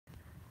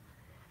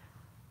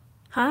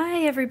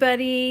Hi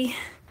everybody.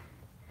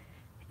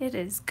 It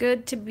is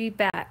good to be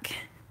back.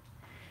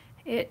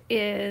 It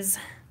is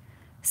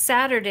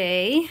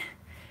Saturday,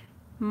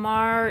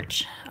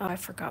 March, I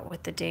forgot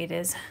what the date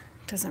is.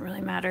 Doesn't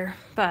really matter,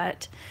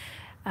 but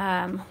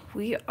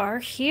we are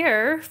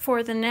here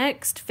for the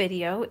next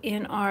video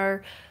in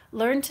our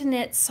Learn to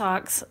Knit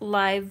Socks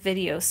live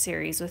video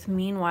series with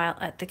Meanwhile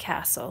at the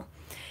Castle.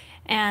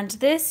 And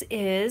this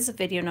is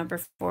video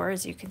number 4,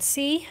 as you can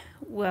see,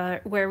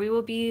 where we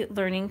will be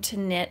learning to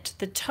knit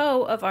the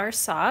toe of our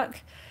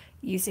sock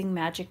using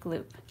Magic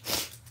Loop.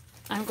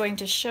 I'm going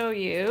to show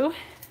you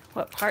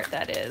what part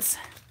that is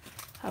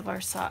of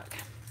our sock.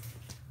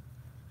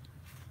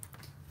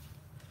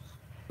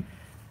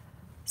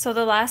 So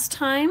the last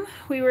time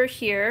we were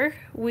here,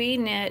 we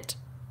knit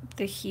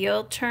the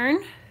heel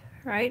turn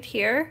right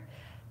here,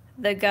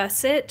 the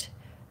gusset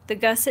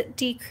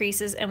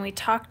decreases, and we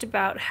talked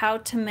about how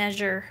to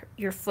measure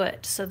your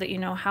foot so that you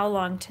know how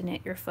long to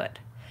knit your foot.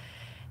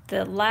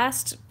 The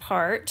last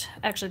part,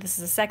 actually this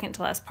is the second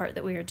to last part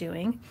that we are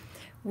doing,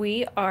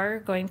 we are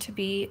going to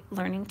be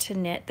learning to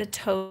knit the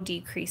toe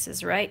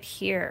decreases right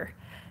here.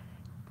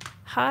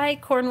 Hi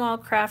Cornwall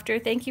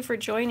Crafter, thank you for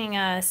joining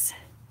us.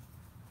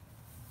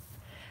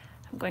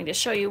 I'm going to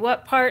show you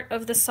what part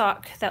of the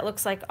sock that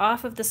looks like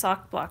off of the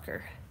sock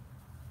blocker.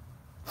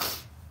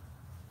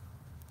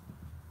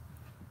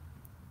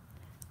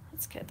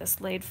 Let's get this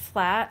laid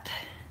flat.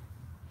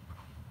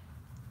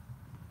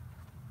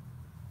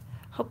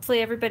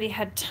 Hopefully everybody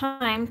had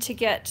time to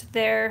get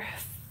their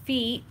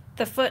feet,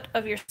 the foot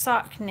of your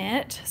sock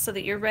knit so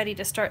that you're ready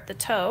to start the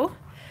toe.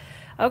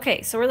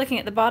 Okay, so we're looking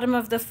at the bottom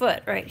of the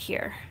foot right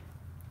here.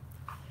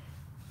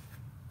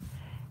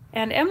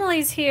 And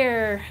Emily's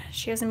here.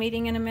 She has a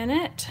meeting in a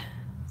minute,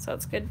 so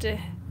it's good to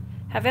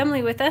have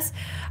Emily with us.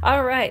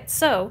 All right,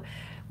 so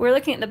we're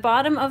looking at the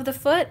bottom of the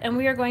foot and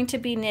we are going to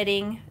be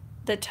knitting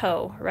the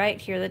toe right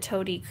here, the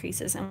toe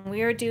decreases, and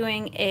we are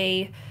doing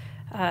a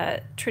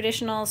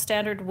traditional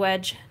standard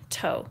wedge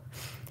toe.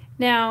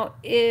 Now,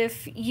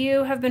 if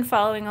you have been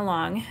following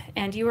along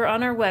and you were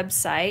on our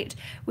website,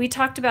 we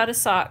talked about a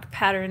sock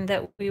pattern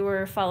that we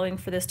were following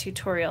for this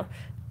tutorial.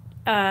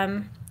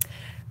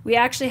 We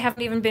actually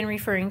haven't even been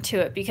referring to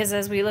it because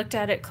as we looked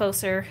at it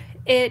closer,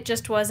 it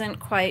just wasn't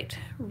quite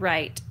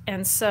right.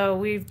 And so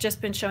we've just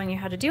been showing you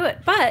how to do it.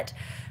 But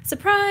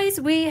surprise,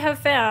 we have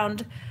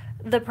found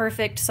the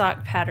perfect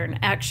sock pattern.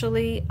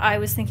 Actually, I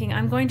was thinking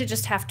I'm going to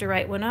just have to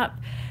write one up,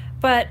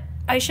 but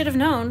I should have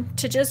known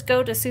to just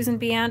go to Susan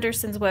B.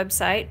 Anderson's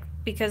website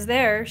because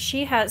there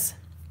she has,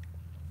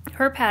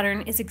 her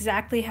pattern is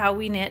exactly how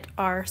we knit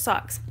our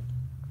socks.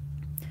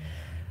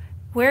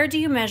 Where do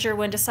you measure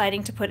when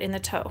deciding to put in the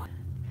toe?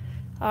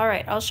 All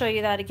right, I'll show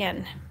you that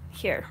again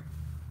here.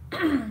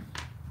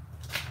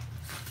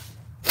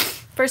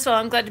 First of all,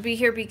 I'm glad to be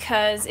here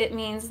because it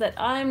means that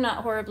I'm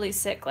not horribly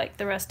sick like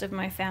the rest of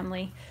my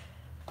family.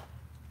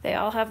 They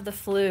all have the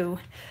flu.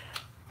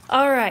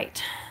 All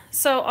right,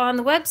 so on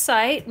the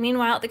website,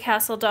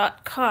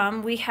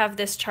 meanwhileatthecastle.com, we have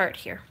this chart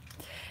here.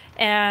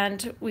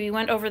 And we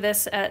went over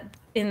this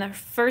in the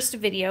first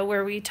video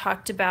where we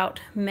talked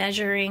about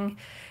measuring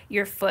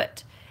your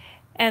foot.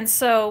 And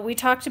so we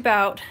talked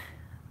about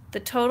the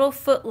total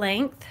foot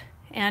length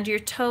and your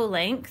toe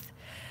length.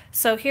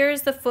 So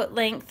here's the foot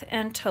length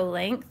and toe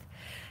length.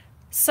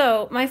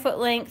 So my foot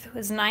length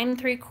was 9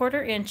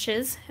 3/4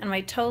 inches and my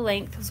toe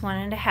length was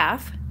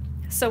 1.5.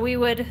 So we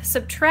would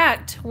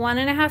subtract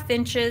 1.5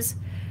 inches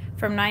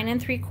from 9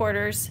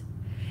 3/4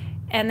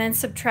 and then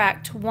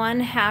subtract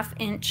 1/2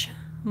 inch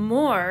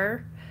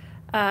more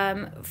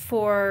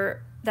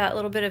for that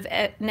little bit of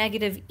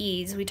negative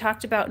ease. We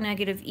talked about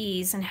negative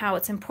ease and how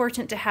it's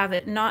important to have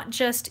it not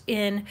just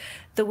in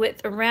the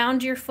width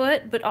around your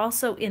foot, but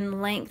also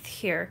in length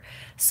here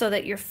so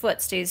that your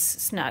foot stays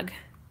snug.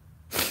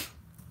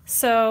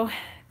 So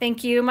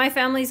thank you. My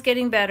family's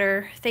getting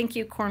better. Thank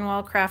you,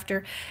 Cornwall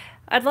Crafter.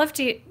 I'd love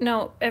to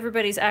know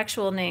everybody's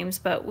actual names,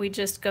 but we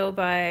just go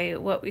by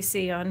what we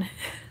see on,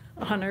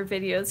 on our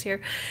videos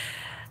here.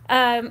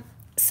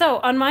 So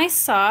on my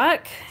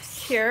sock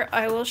here,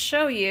 I will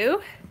show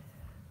you.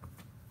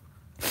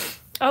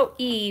 Oh,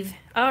 Eve.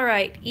 All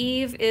right,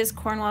 Eve is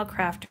Cornwall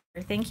Crafter.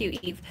 Thank you,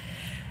 Eve.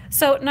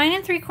 So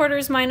 9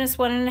 3/4 minus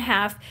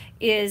 1.5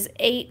 is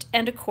 8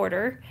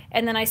 1/4,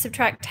 and then I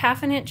subtract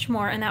 1/2 inch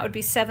more, and that would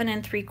be 7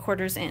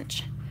 3/4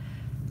 inch.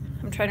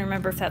 I'm trying to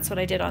remember if that's what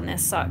I did on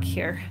this sock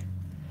here.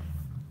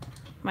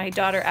 My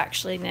daughter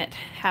actually knit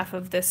half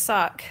of this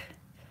sock.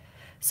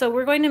 So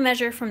we're going to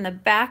measure from the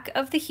back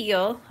of the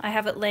heel. I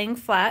have it laying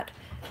flat.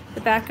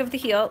 The back of the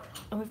heel.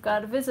 Oh, we've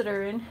got a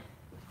visitor in.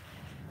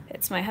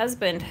 It's my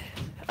husband.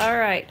 All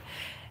right.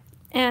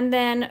 And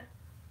then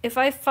if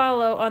I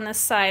follow on the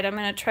side, I'm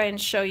going to try and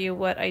show you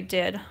what I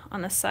did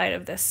on the side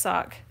of this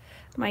sock.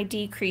 My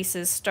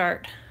decreases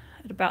start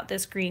at about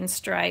this green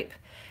stripe.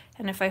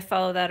 And if I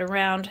follow that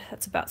around,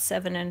 that's about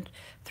 7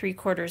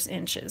 3/4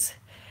 inches.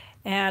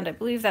 And I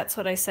believe that's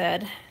what I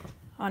said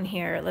on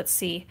here. Let's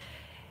see.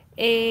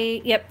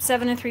 Yep,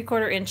 7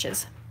 3/4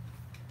 inches.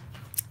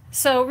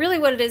 So really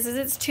what it is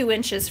it's 2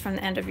 inches from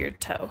the end of your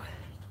toe.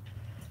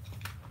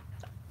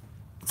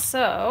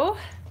 So,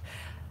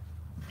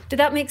 did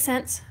that make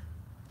sense?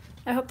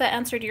 I hope that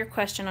answered your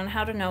question on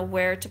how to know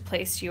where to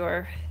place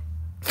your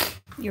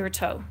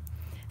toe.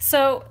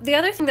 So the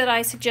other thing that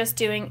I suggest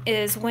doing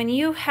is when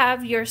you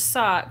have your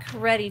sock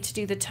ready to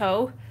do the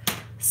toe,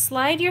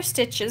 slide your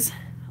stitches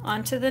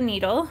onto the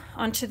needle,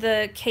 onto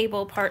the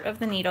cable part of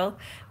the needle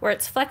where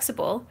it's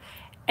flexible,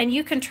 and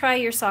you can try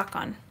your sock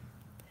on.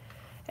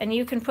 And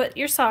you can put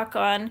your sock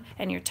on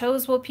and your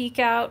toes will peek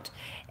out,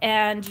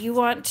 and you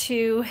want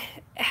to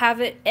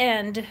have it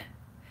end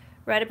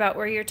right about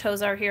where your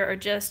toes are here or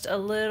just a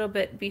little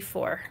bit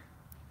before.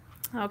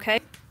 Okay?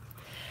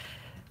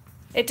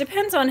 It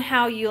depends on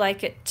how you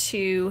like it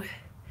to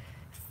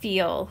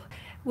feel.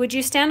 Would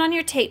you stand on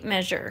your tape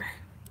measure?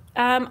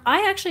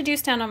 I actually do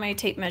stand on my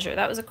tape measure.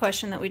 That was a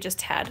question that we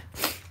just had.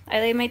 I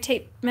lay my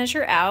tape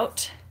measure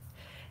out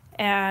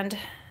and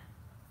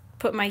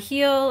put my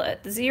heel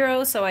at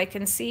 0 so I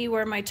can see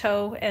where my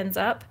toe ends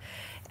up,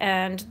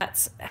 and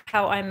that's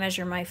how I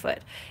measure my foot.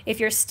 If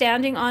you're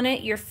standing on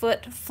it, your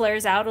foot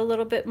flares out a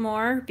little bit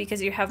more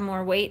because you have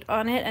more weight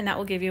on it, and that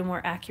will give you a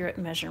more accurate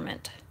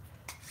measurement.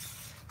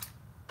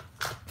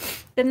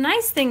 The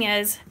nice thing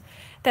is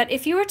that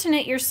if you were to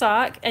knit your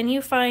sock and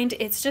you find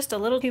it's just a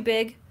little too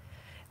big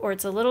or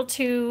it's a little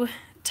too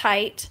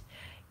tight,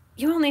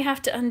 you only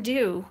have to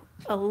undo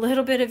a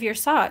little bit of your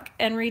sock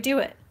and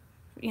redo it.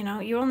 You know,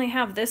 you only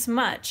have this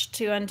much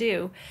to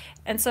undo,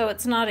 and so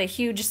it's not a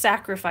huge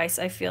sacrifice,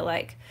 I feel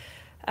like.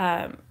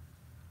 I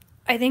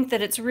think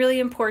that it's really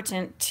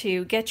important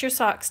to get your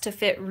socks to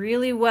fit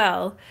really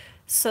well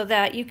so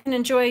that you can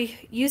enjoy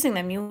using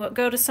them. You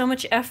go to so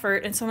much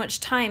effort and so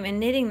much time in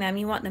knitting them,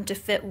 you want them to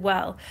fit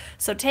well.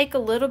 So take a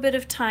little bit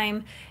of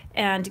time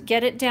and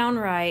get it down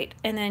right,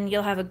 and then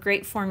you'll have a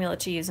great formula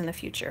to use in the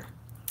future.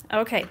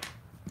 Okay,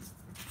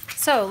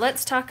 so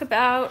let's talk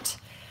about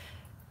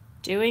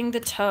doing the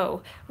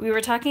toe. We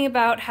were talking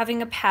about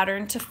having a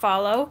pattern to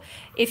follow.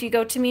 If you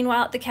go to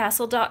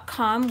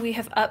meanwhileatthecastle.com, we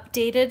have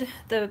updated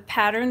the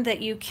pattern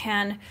that you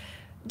can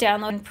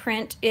download and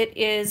print. It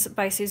is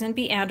by Susan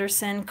B.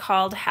 Anderson,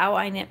 called How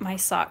I Knit My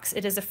Socks.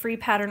 It is a free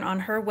pattern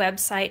on her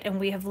website, and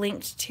we have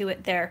linked to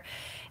it there.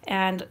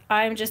 And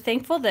I'm just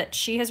thankful that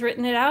she has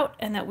written it out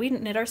and that we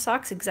knit our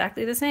socks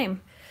exactly the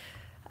same.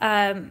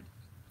 I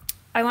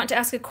want to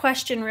ask a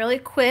question really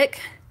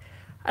quick.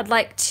 I'd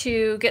like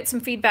to get some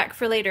feedback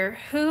for later.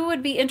 Who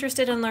would be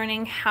interested in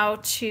learning how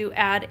to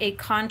add a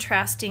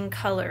contrasting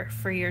color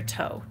for your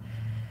toe?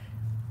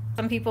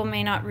 Some people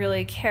may not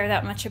really care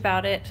that much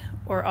about it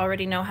or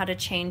already know how to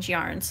change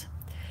yarns.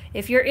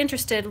 If you're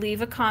interested,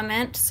 leave a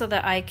comment so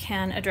that I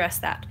can address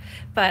that.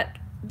 But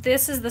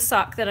this is the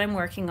sock that I'm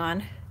working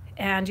on,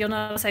 and you'll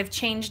notice I've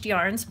changed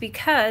yarns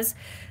because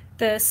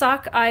the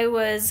sock I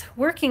was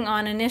working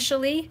on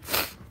initially,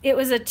 it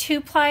was a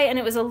 2-ply and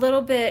it was a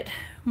little bit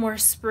more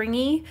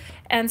springy,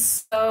 and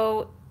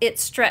so it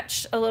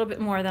stretched a little bit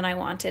more than I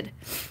wanted.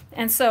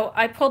 And so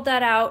I pulled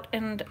that out,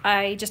 and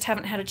I just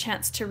haven't had a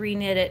chance to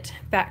re-knit it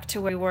back to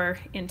where we were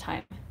in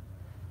time.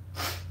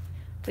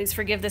 Please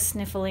forgive the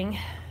sniffling.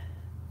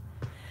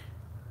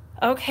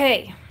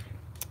 Okay,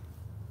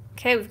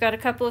 we've got a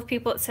couple of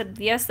people that said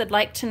yes, they'd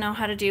like to know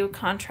how to do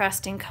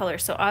contrasting color,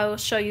 so I will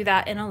show you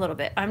that in a little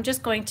bit. I'm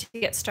just going to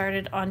get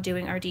started on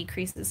doing our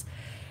decreases.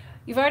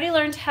 You've already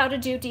learned how to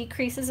do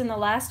decreases in the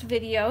last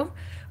video.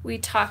 We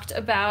talked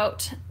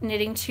about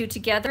knitting 2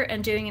 together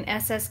and doing an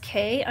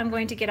SSK. I'm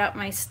going to get out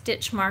my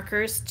stitch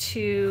markers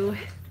to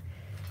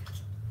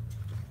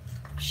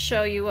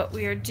show you what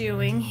we are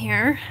doing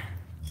here.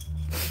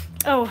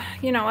 Oh,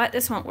 you know what?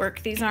 This won't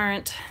work. These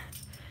aren't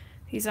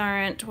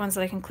ones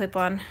that I can clip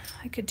on.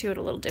 I could do it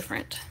a little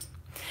different.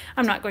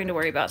 I'm not going to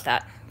worry about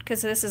that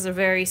because this is a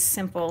very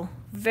simple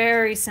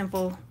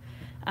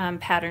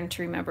pattern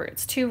to remember.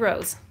 It's 2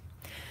 rows.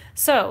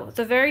 So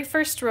the very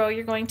first row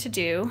you're going to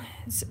do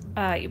is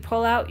you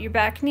pull out your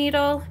back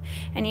needle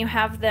and you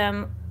have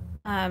them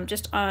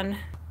just on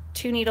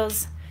 2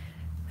 needles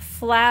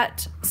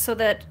flat so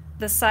that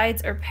the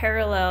sides are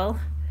parallel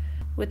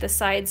with the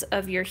sides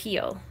of your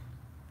heel,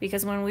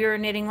 because when we were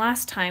knitting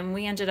last time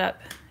we ended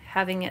up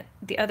having it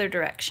the other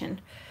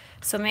direction.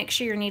 So make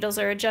sure your needles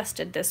are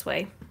adjusted this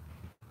way.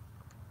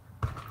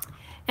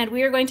 And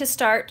we are going to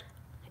start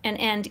and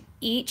end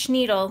each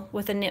needle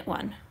with a knit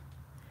one.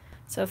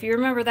 So if you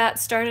remember that,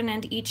 start and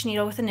end each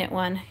needle with a knit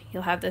one,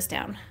 you'll have this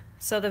down.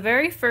 So the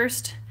very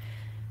first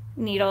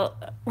needle,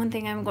 one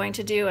thing I'm going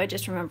to do, I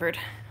just remembered,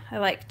 I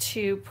like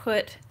to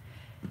put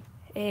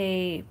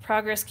a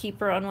progress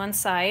keeper on one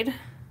side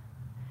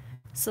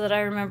so that I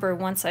remember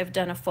once I've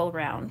done a full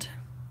round.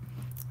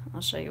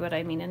 I'll show you what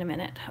I mean in a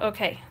minute.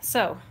 Okay,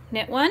 so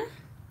knit 1,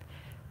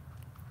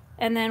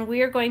 and then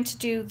we are going to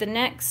do the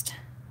next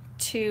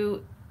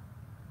 2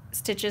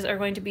 stitches are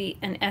going to be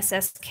an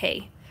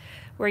SSK,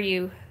 where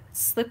you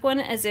slip one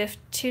as if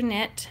to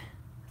knit,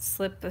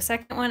 slip the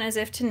second one as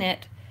if to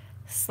knit,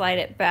 slide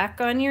it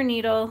back on your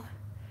needle,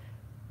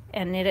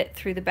 and knit it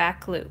through the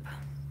back loop.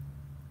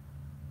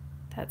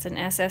 That's an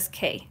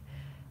SSK.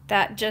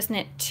 that just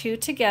knit 2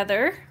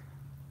 together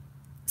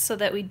so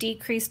that we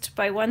decreased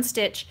by 1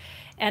 stitch,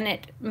 and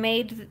it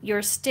made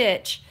your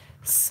stitch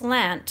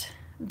slant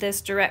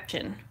this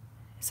direction.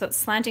 So it's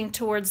slanting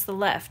towards the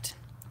left.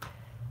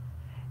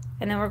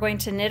 And then we're going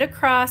to knit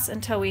across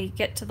until we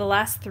get to the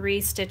last 3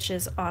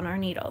 stitches on our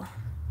needle.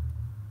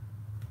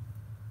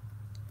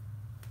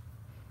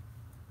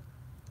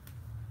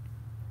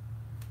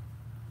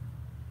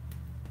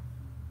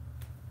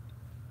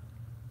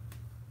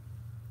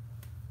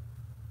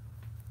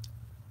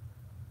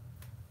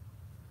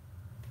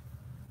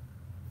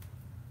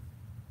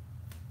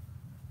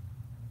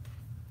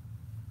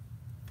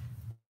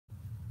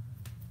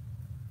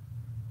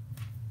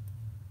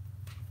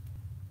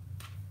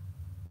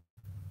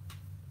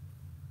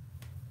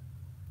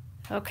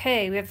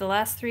 Okay, we have the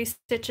last 3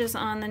 stitches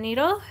on the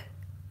needle,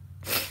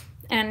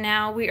 and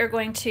now we are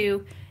going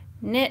to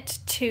knit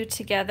 2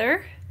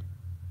 together,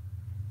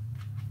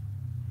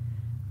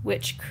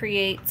 which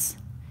creates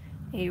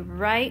a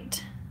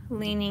right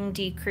leaning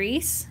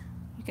decrease.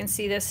 You can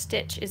see this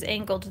stitch is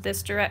angled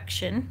this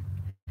direction,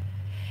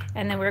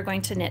 and then we're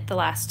going to knit the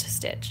last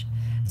stitch.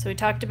 So we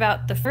talked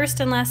about the first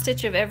and last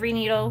stitch of every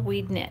needle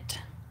we'd knit.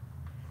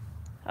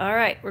 All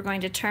right, we're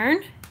going to turn,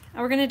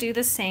 and we're going to do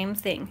the same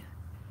thing.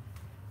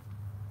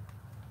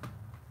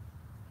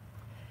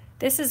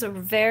 This is a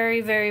very,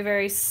 very,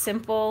 very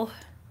simple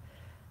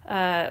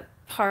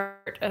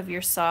part of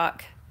your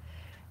sock.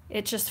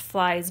 It just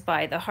flies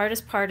by. The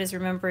hardest part is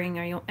remembering,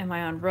 am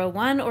I on row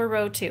 1 or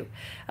row 2?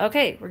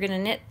 Okay, we're going to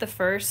knit the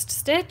first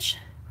stitch.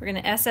 We're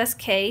going to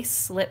SSK,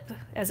 slip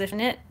as if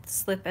knit,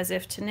 slip as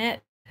if to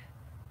knit.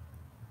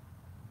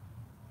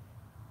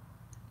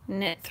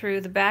 Knit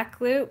through the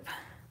back loop.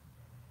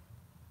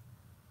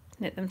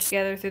 Knit them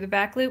together through the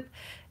back loop.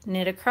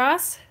 Knit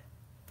across.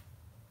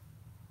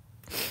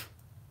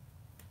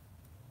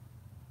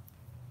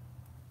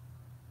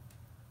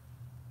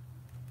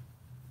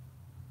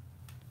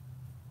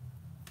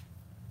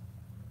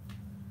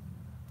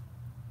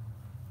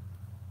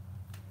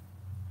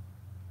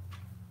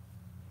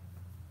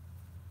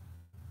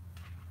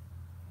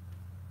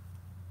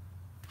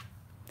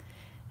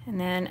 And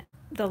then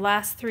the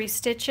last 3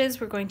 stitches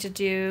we're going to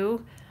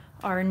do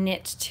are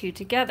knit 2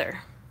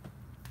 together.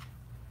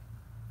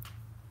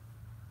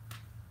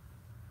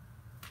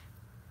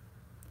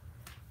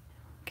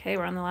 Okay,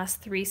 we're on the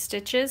last 3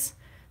 stitches.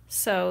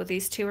 So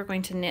these 2 are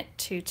going to knit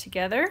 2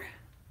 together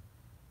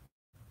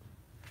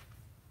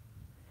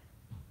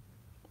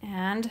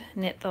and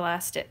knit the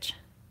last stitch.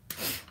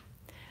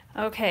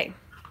 Okay,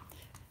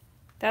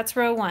 that's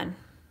row 1.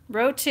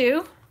 Row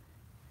 2,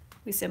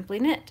 we simply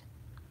knit.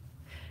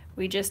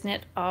 We just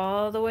knit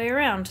all the way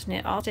around,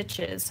 knit all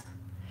stitches.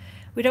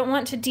 We don't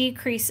want to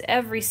decrease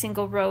every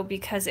single row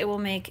because it will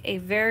make a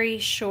very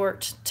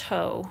short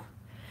toe.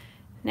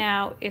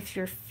 Now, if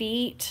your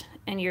feet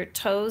and your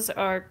toes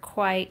are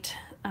quite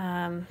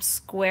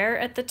square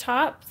at the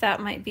top, that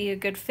might be a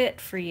good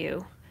fit for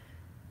you.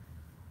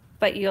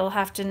 But you'll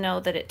have to know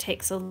that it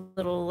takes a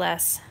little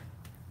less,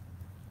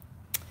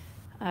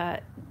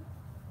 what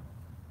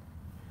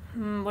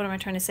am I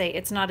trying to say?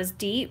 It's not as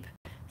deep.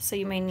 So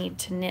you may need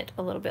to knit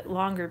a little bit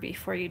longer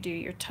before you do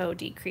your toe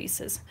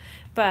decreases.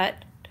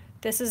 But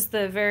this is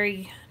the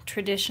very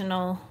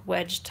traditional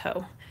wedge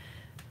toe.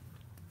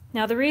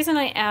 Now the reason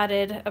I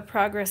added a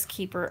progress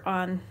keeper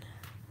on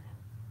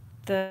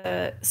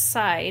the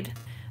side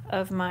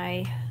of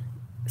my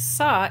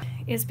sock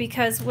is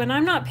because when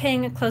I'm not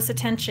paying close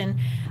attention,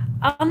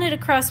 I'll knit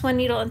across one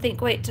needle and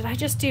think, wait, did I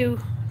just do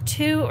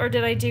 2 or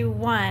did I do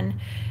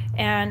 1?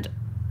 And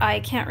I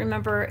can't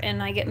remember,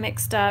 and I get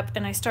mixed up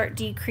and I start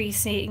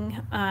decreasing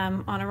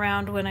on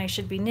around when I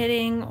should be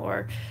knitting,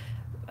 or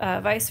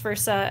vice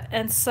versa.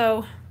 And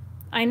so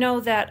I know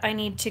that I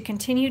need to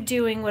continue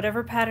doing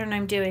whatever pattern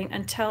I'm doing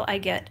until I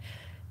get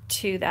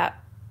to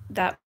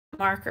that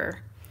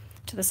marker,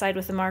 to the side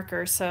with the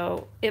marker.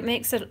 So it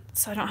makes it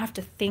so I don't have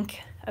to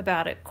think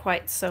about it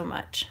quite so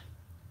much,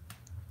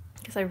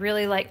 because I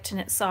really like to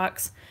knit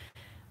socks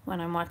when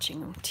I'm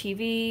watching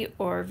TV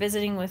or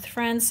visiting with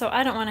friends, so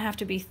I don't want to have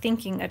to be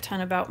thinking a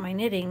ton about my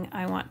knitting.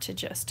 I want to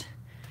just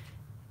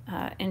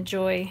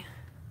enjoy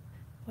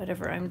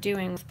whatever I'm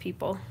doing with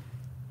people.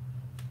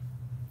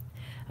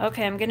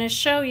 Okay, I'm going to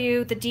show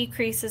you the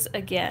decreases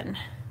again.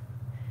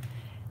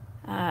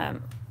 I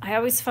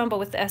always fumble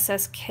with the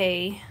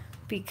SSK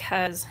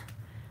because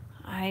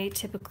I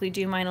typically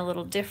do mine a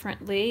little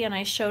differently, and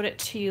I showed it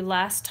to you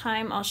last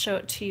time. I'll show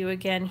it to you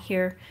again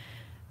here,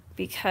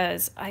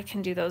 because I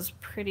can do those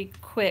pretty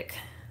quick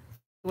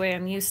the way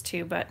I'm used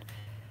to, but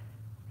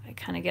I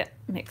kind of get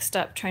mixed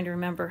up trying to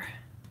remember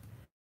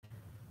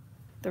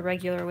the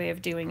regular way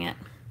of doing it.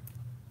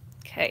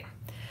 Okay,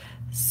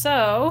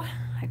 so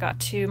I got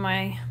to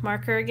my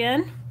marker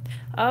again.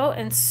 Oh,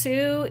 and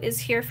Sue is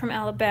here from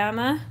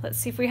Alabama. Let's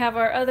see if we have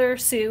our other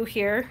Sue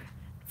here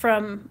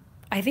from,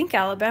 I think,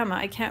 Alabama.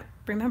 I can't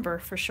remember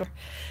for sure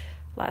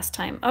last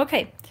time.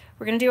 Okay,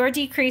 we're going to do our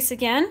decrease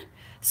again.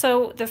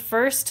 So the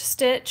first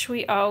stitch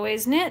we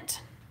always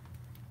knit,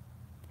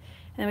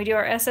 then we do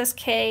our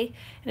SSK,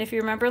 and if you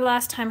remember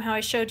last time how I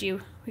showed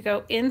you, we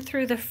go in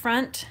through the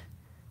front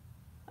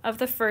of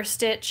the first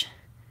stitch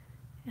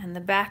and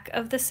the back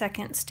of the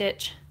second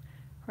stitch,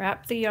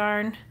 wrap the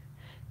yarn,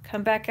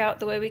 come back out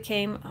the way we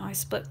came. Oh, I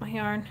split my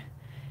yarn.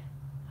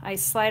 I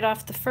slide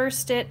off the first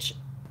stitch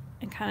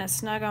and kind of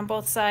snug on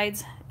both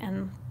sides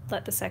and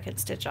let the second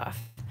stitch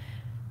off.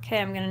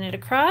 Okay, I'm going to knit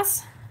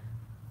across.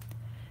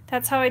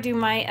 That's how I do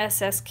my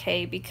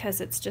SSK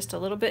because it's just a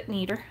little bit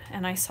neater,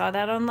 and I saw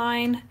that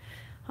online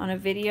on a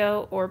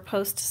video or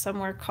post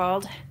somewhere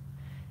called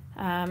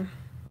A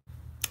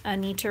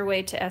Neater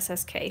Way to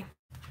SSK.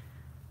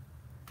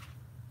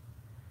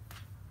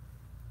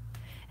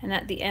 And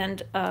at the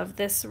end of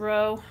this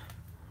row,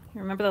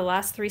 you remember the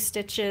last 3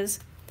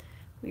 stitches,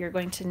 we are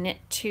going to knit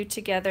 2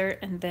 together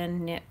and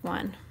then knit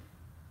 1.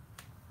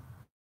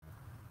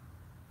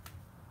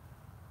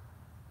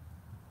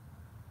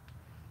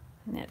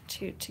 Knit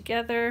 2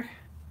 together,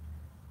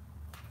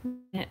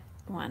 knit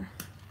 1.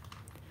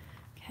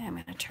 Okay, I'm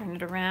going to turn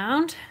it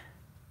around.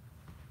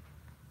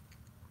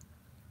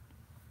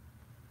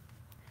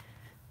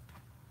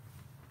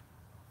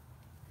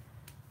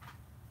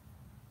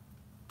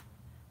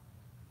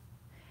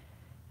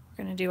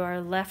 We're going to do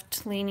our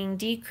left leaning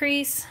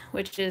decrease,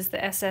 which is the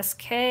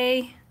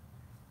SSK.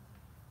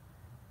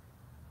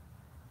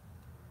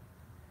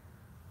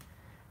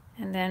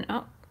 And then,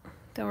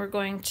 then we're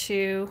going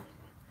to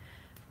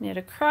knit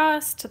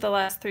across to the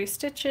last 3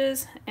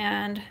 stitches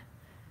and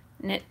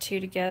knit 2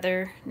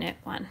 together, knit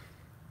 1.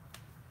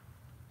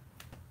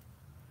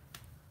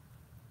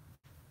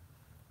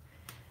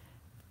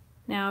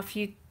 Now, if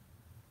you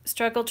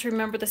struggle to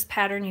remember this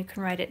pattern, you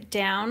can write it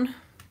down,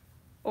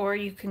 or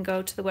you can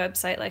go to the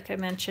website, like I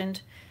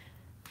mentioned,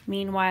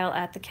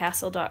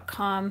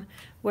 meanwhileatthecastle.com,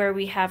 where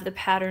we have the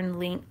pattern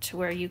linked to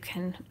where you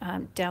can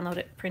download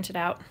it, print it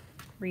out,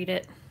 read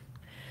it.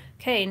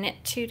 Okay, knit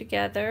 2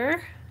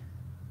 together.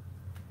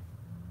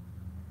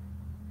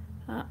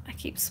 I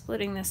keep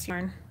splitting this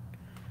yarn.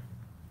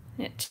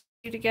 Knit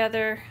 2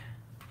 together,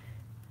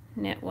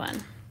 knit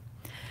 1.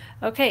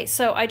 Okay,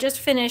 so I just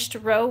finished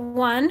row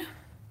 1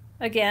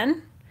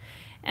 again,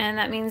 and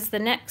that means the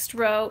next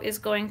row is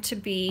going to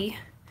be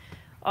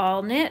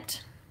all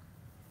knit.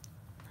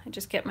 I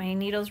just get my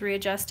needles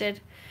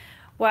readjusted.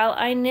 While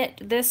I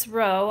knit this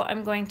row,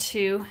 I'm going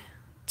to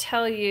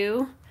tell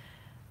you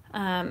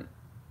how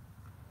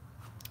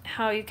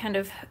you kind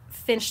of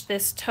finish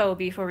this toe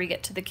before we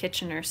get to the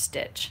Kitchener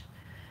stitch.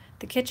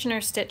 The Kitchener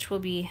stitch will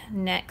be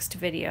next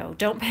video.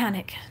 Don't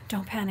panic.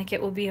 Don't panic.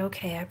 It will be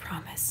okay, I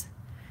promise.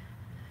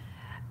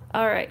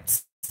 All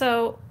right,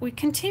 so we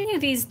continue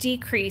these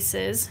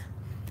decreases,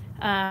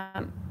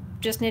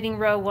 just knitting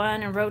row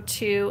 1 and row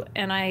 2,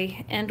 and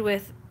I end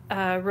with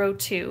row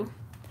 2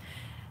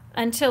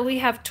 until we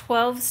have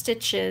 12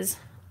 stitches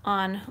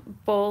on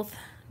both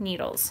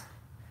needles.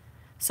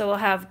 So we'll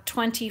have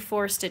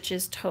 24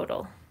 stitches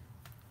total.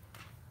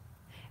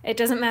 It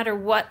doesn't matter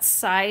what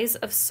size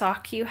of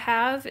sock you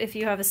have. If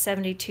you have a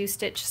 72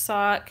 stitch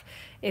sock,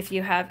 if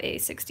you have a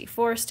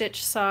 64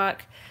 stitch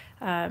sock,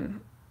 I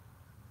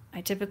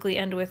typically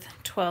end with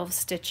 12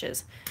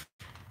 stitches.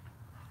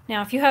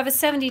 Now, if you have a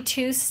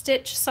 72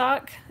 stitch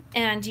sock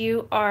and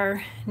you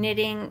are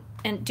knitting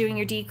and doing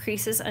your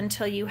decreases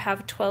until you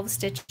have 12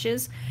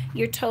 stitches,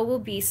 your toe will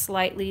be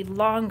slightly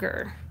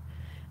longer.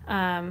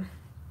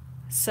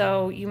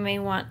 So you may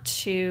want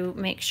to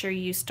make sure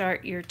you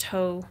start your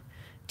toe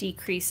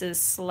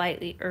decreases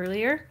slightly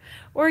earlier,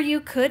 or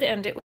you could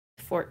end it with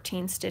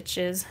 14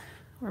 stitches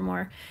or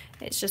more.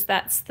 It's just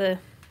that's the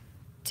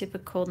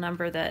typical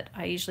number that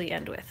I usually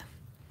end with.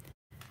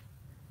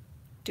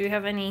 Do you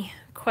have any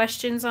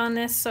questions on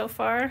this so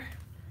far?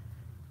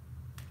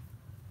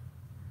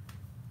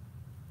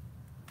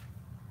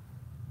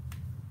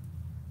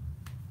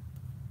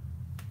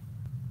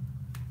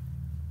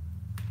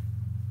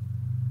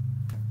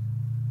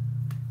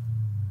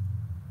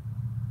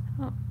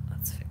 Oh,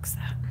 let's fix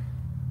that.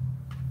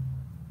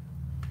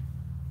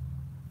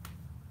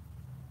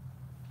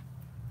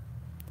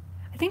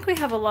 I think we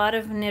have a lot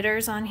of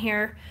knitters on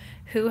here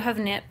who have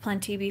knit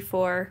plenty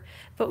before,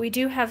 but we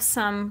do have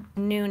some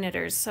new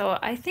knitters. So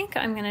I think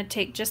I'm going to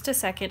take just a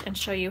second and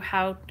show you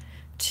how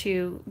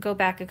to go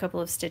back a couple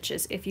of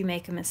stitches if you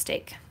make a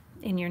mistake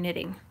in your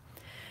knitting.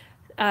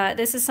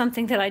 This is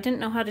something that I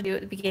didn't know how to do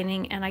at the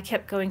beginning, and I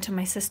kept going to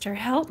my sister,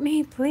 help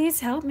me,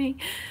 please help me.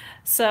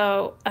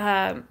 So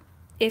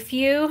if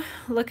you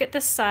look at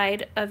the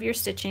side of your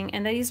stitching,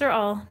 and these are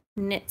all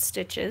knit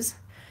stitches,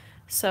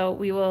 so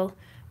we will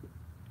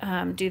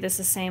do this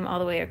the same all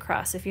the way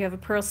across. If you have a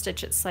purl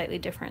stitch, it's slightly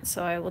different,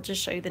 so I will just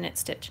show you the knit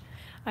stitch.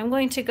 I'm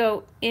going to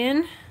go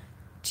in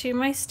to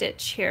my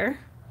stitch here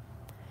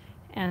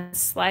and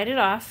slide it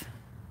off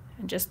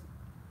and just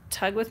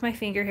tug with my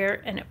finger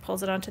here, and it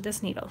pulls it onto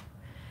this needle.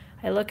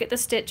 I look at the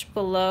stitch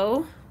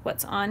below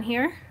what's on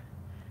here,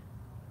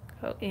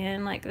 go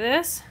in like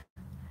this,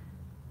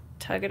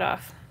 tug it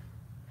off.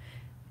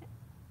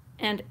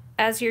 And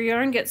as your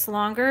yarn gets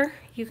longer,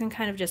 you can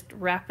kind of just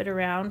wrap it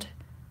around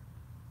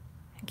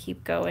and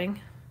keep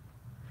going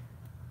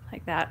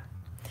like that.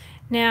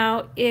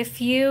 Now, if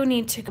you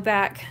need to go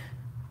back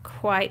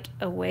quite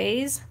a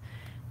ways,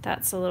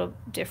 that's a little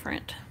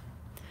different.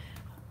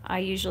 I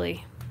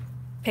usually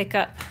pick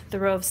up the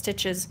row of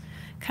stitches,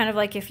 kind of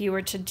like if you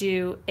were to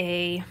do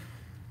an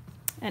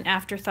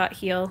afterthought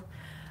heel.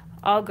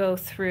 I'll go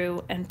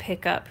through and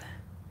pick up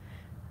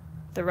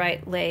the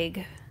right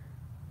leg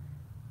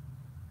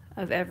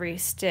of every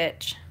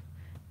stitch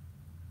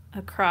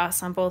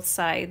across on both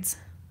sides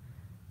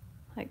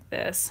like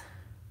this,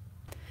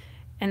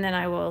 and then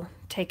I will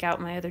take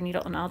out my other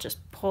needle and I'll just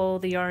pull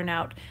the yarn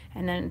out,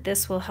 and then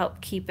this will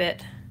help keep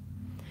it.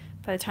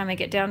 By the time I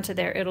get down to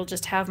there, it'll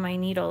just have my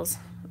needles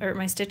or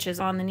my stitches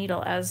on the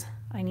needle as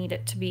I need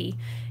it to be,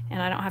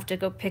 and I don't have to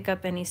go pick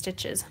up any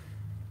stitches.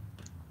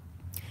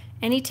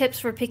 Any tips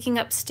for picking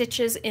up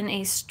stitches in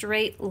a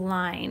straight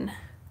line?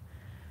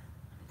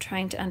 I'm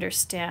trying to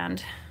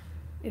understand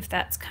if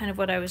that's kind of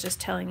what I was just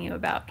telling you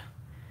about.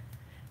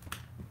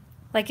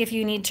 Like if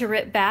you need to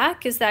rip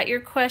back, is that your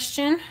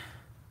question?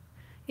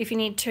 If you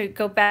need to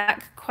go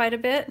back quite a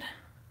bit?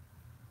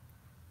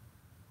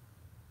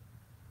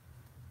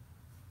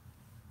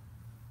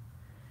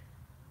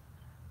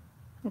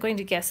 I'm going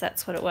to guess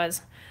that's what it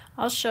was.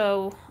 I'll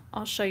show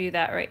you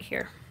that right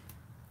here.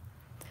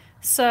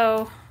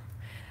 So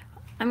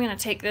I'm going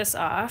to take this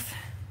off.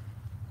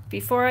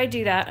 Before I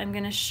do that, I'm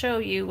going to show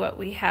you what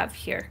we have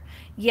here.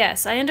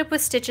 Yes, I end up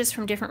with stitches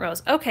from different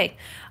rows. Okay,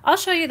 I'll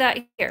show you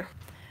that here.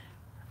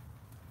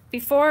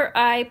 Before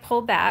I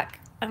pull back,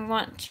 I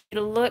want you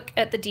to look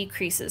at the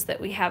decreases that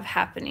we have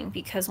happening,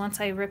 because once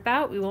I rip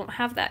out, we won't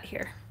have that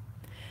here.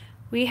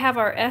 We have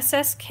our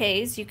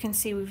SSKs. You can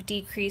see we've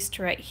decreased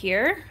right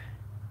here.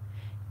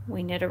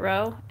 We knit a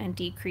row and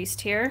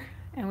decreased here,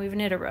 and we've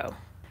knit a row.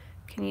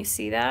 Can you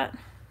see that?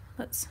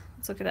 Let's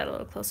look at that a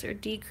little closer.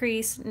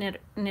 Decrease, knit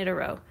a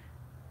row,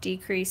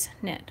 decrease,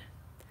 knit.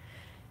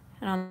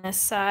 And on this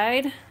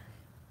side,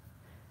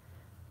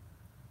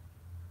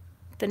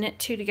 the knit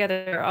two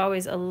together are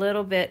always a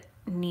little bit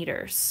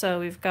neater. So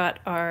we've got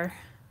our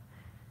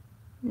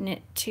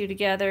knit two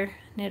together,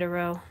 knit a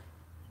row,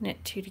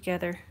 knit two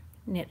together,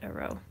 knit a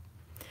row.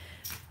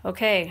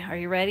 Okay, are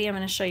you ready? I'm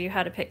going to show you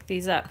how to pick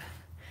these up.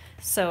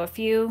 So if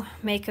you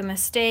make a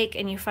mistake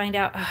and you find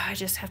out, oh, I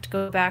just have to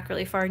go back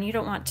really far, and you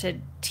don't want to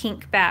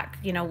tink back,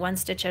 you know, one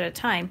stitch at a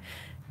time,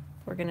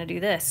 we're going to do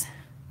this.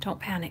 Don't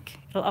panic.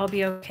 It'll all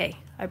be okay.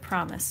 I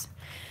promise.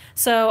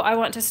 So I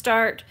want to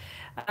start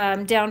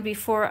down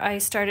before I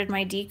started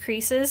my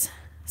decreases.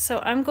 So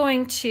I'm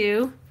going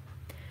to,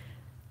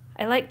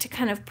 I like to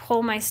kind of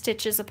pull my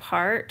stitches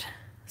apart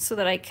so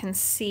that I can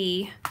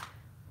see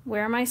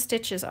where my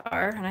stitches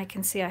are, and I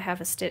can see I have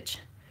a stitch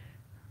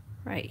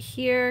right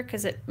here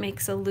because it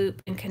makes a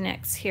loop and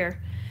connects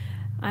here.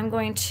 I'm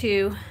going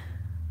to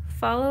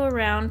follow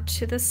around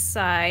to the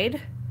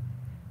side.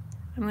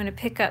 I'm going to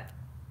pick up,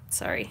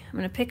 I'm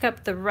going to pick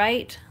up the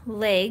right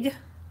leg.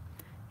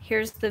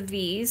 Here's the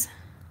V's,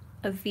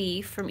 a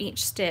V from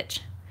each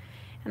stitch,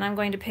 and I'm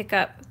going to pick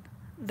up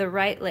the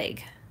right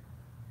leg.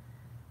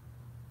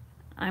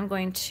 I'm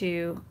going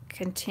to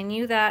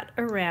continue that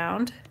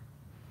around.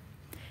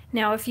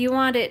 Now if you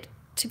want it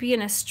to be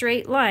in a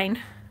straight line,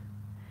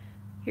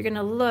 you're going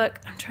to look,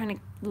 I'm trying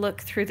to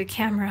look through the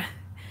camera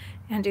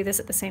and do this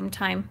at the same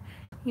time.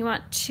 You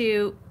want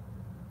to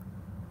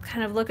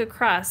kind of look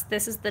across.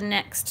 This is the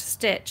next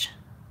stitch.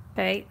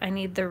 Okay, I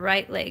need the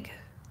right leg.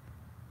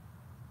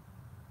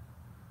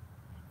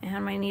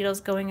 And my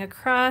needle's going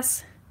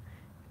across.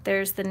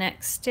 There's the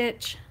next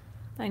stitch.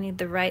 I need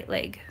the right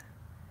leg.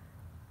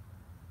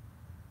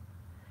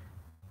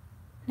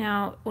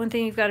 Now, one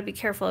thing you've got to be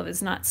careful of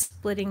is not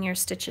splitting your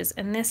stitches.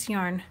 And this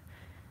yarn,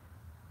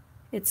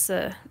 it's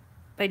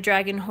by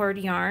Dragon Horde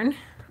Yarn,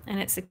 and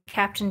it's a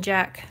Captain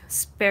Jack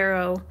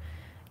Sparrow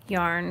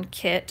yarn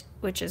kit,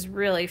 which is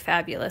really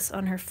fabulous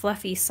on her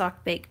fluffy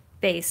sock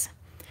base.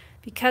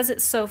 Because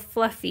it's so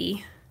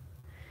fluffy,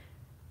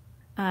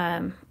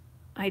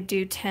 I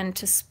do tend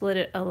to split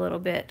it a little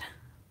bit,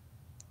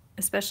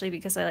 especially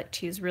because I like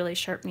to use really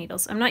sharp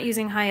needles. I'm not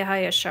using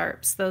Hiya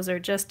sharps. Those are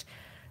just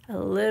a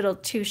little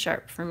too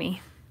sharp for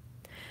me.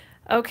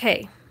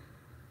 Okay,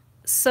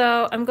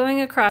 so I'm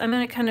going across. I'm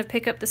going to kind of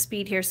pick up the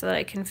speed here so that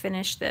I can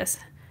finish this,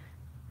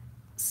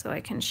 so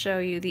I can show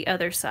you the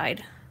other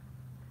side.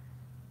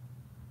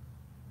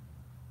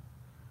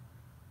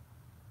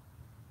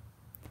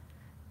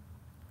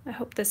 I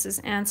hope this is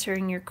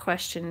answering your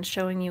question,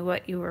 showing you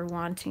what you were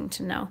wanting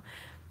to know.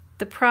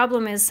 The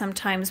problem is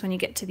sometimes when you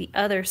get to the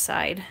other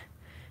side,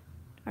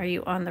 are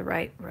you on the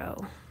right row?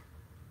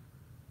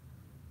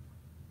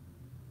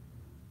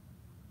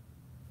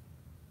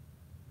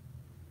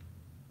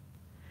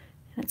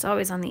 And it's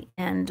always on the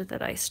end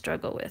that I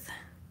struggle with.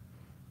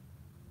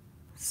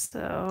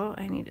 So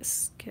I need to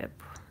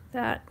skip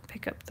that,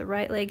 pick up the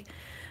right leg.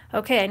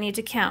 Okay, I need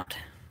to count.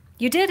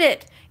 You did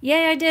it!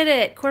 Yay, I did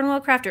it!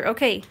 Cornwall Crafter.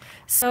 Okay,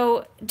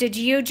 so did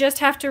you just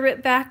have to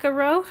rip back a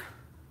row?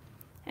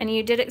 And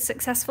you did it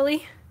successfully?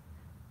 1,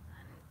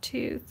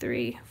 2,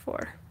 3,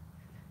 4.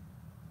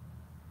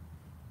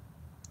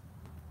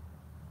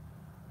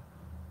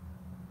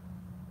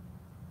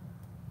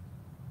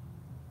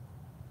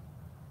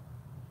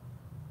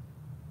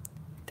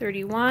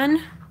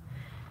 31,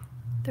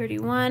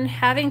 31,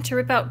 having to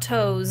rip out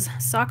toes.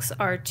 Socks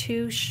are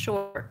too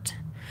short.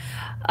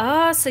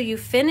 Ah, so you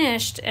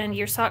finished and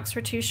your socks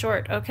were too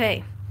short.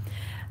 Okay.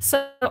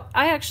 So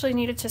I actually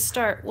needed to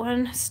start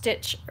one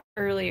stitch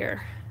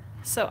earlier.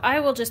 So I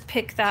will just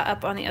pick that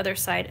up on the other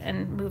side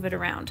and move it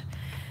around.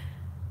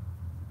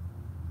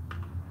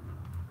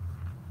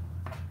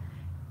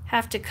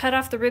 Have to cut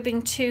off the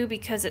ribbing too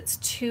because it's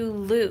too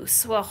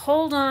loose. Well,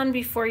 hold on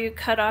before you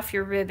cut off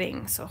your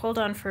ribbing. So hold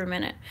on for a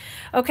minute.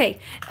 Okay,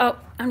 oh,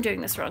 I'm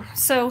doing this wrong.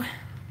 So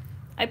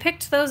I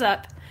picked those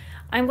up.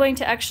 I'm going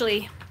to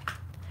actually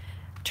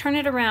turn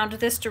it around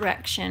this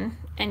direction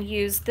and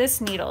use this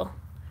needle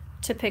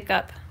to pick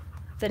up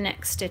the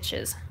next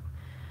stitches.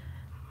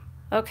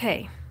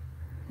 Okay,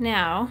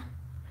 now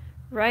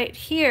right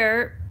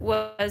here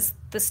was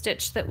the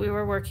stitch that we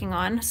were working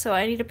on, so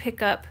I need to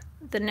pick up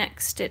the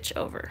next stitch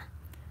over.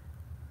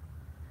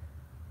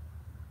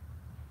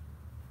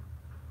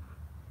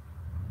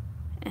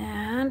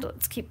 And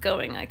let's keep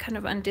going. I kind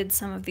of undid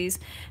some of these.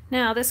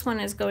 Now this one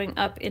is going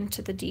up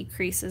into the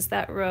decreases,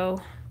 that row.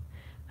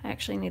 I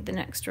actually need the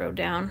next row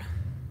down.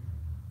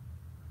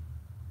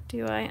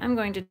 Do I? I'm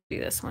going to do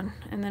this one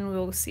and then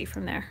we'll see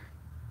from there.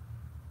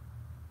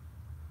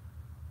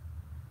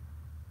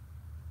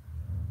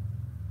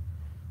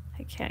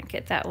 I can't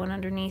get that one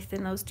underneath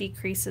in those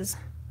decreases.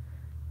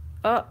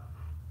 Oh,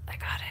 I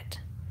got it.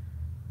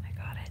 I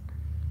got it.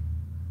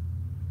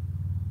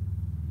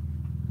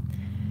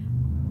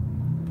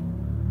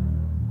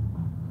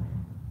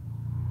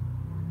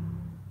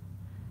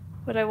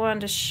 What I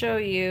wanted to show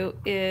you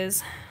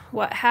is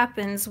what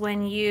happens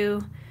when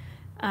you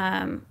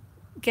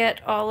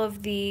get all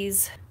of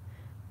these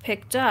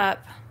picked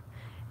up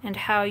and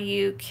how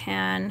you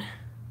can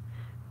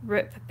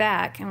rip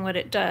back and what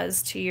it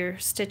does to your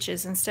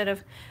stitches instead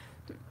of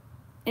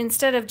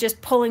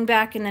just pulling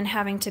back and then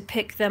having to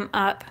pick them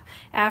up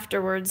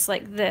afterwards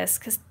like this,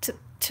 because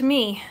to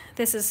me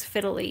this is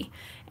fiddly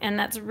and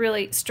that's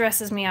really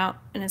stresses me out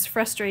and is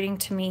frustrating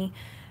to me,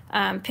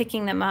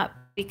 picking them up,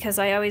 because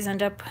I always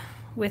end up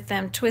with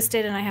them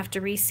twisted and I have to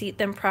reseat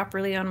them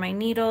properly on my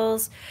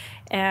needles,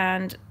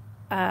 and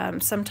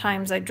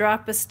sometimes I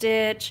drop a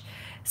stitch,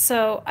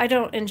 so I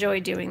don't enjoy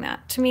doing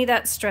that. To me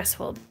that's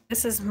stressful.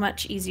 This is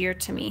much easier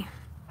to me,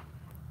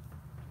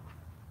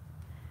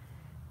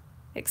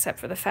 except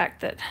for the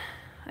fact that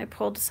I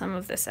pulled some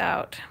of this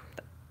out.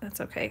 That's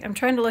okay. I'm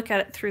trying to look at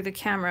it through the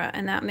camera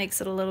and that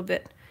makes it a little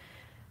bit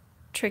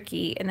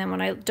tricky, and then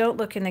when I don't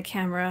look in the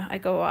camera I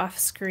go off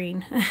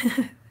screen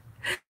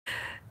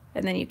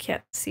and then you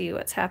can't see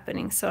what's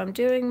happening. So I'm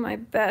doing my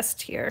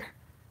best here.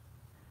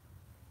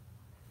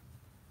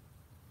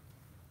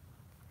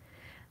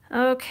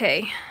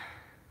 Okay.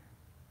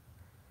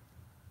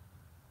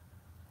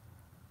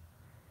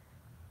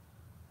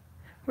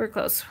 We're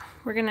close.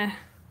 We're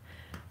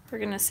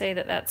gonna say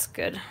that that's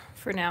good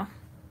for now.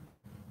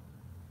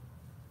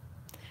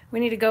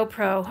 We need a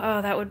GoPro.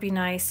 Oh, that would be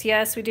nice.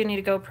 Yes, we do need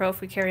a GoPro if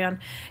we carry on.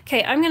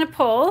 Okay, I'm gonna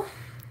pull,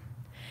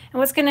 and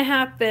what's gonna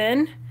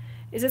happen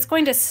is it's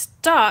going to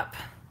stop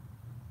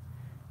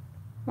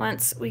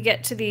once we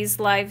get to these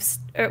lives,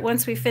 or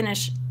once we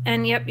finish.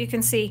 And yep, you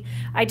can see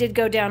I did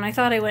go down. I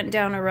thought I went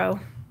down a row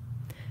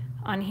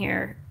on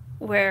here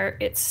where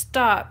it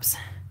stops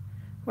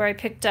where I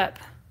picked up.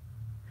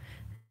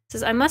 It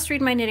says, I must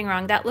read my knitting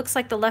wrong. That looks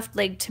like the left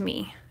leg to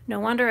me. No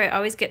wonder I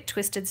always get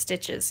twisted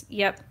stitches.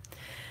 Yep.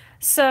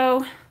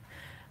 So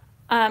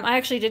I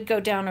actually did go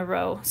down a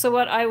row. So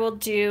what I will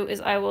do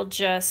is I will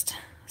just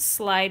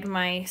slide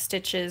my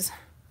stitches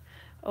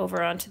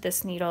over onto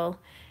this needle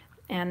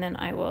and then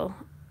I will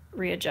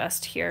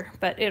readjust here,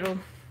 but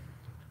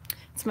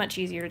it's much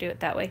easier to do it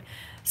that way.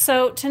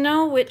 So to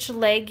know which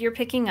leg you're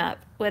picking up,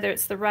 whether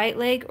it's the right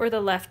leg or the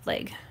left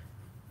leg,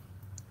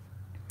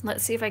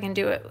 let's see if I can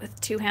do it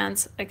with two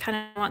hands. I kind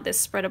of want this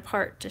spread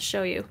apart to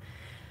show you.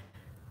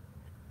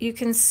 You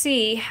can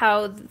see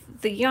how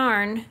the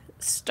yarn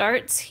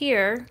starts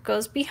here,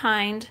 goes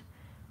behind,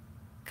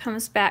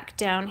 comes back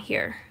down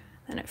here.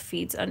 Then it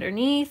feeds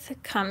underneath,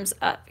 comes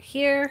up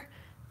here,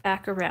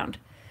 back around.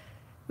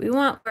 We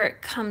want where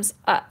it comes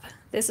up.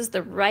 This is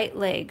the right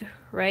leg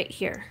right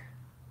here.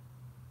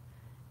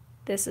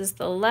 This is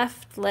the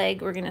left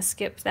leg. We're going to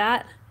skip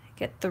that,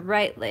 get the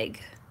right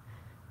leg.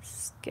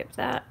 Skip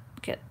that,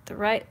 get the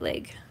right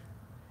leg.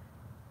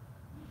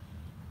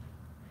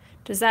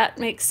 Does that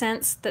make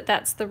sense that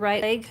that's the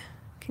right leg?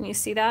 Can you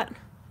see that?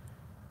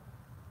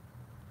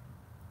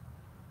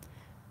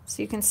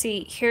 So you can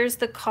see here's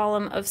the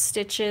column of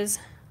stitches,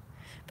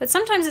 but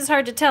sometimes it's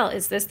hard to tell.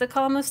 Is this the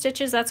column of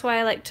stitches? That's why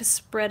I like to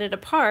spread it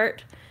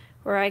apart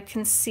where I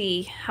can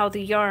see how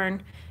the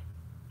yarn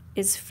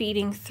is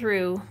feeding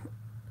through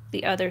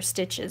the other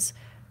stitches.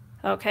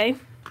 Okay,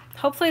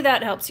 hopefully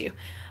that helps you.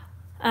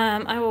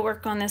 I will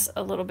work on this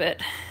a little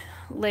bit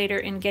later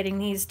in getting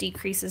these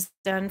decreases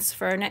done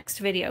for our next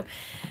video.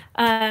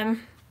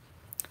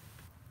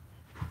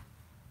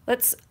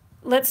 Let's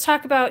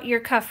talk about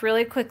your cuff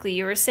really quickly.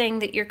 You were saying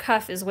that your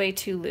cuff is way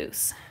too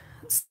loose.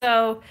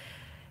 So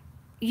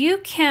you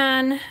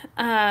can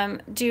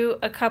do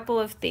a couple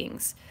of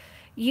things.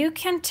 You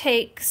can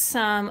take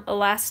some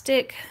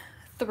elastic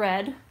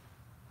thread. I'm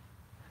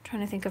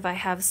trying to think if I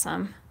have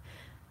some.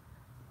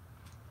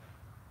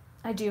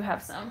 I do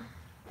have some.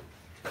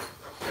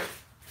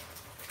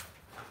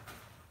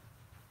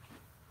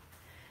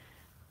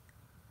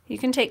 You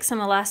can take some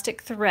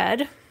elastic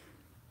thread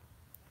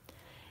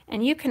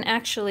and you can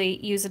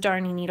actually use a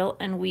darning needle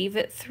and weave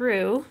it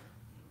through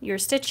your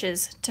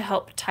stitches to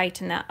help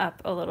tighten that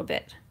up a little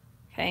bit,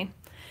 okay?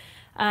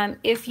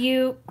 If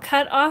you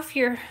cut off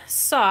your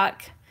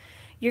sock,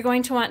 you're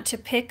going to want to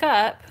pick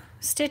up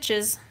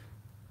stitches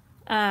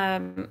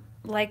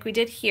like we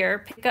did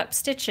here, pick up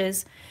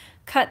stitches,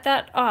 cut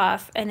that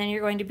off, and then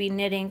you're going to be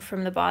knitting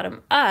from the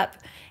bottom up,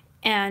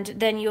 and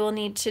then you'll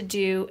need to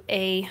do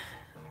a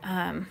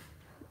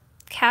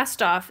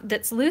cast off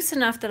that's loose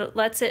enough that it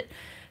lets it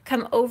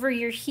come over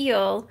your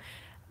heel,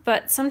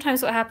 but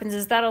sometimes what happens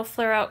is that'll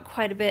flare out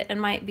quite a bit and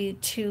might be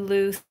too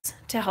loose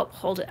to help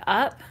hold it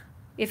up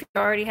if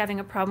you're already having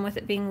a problem with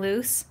it being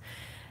loose,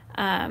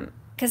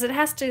 because it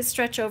has to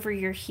stretch over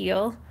your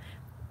heel,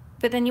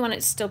 but then you want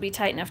it to still be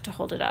tight enough to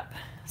hold it up.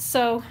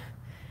 So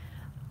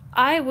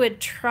I would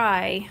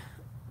try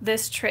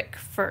this trick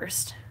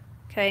first,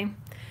 okay?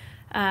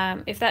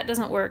 If that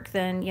doesn't work,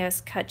 then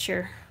yes, cut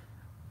your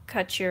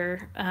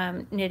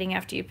knitting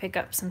after you pick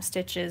up some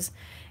stitches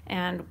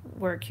and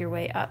work your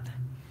way up.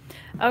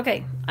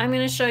 Okay, I'm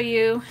going to show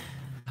you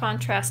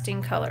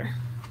contrasting color.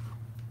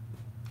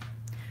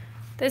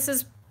 This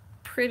is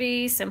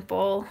pretty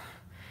simple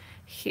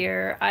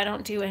here. I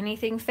don't do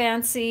anything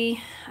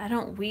fancy. I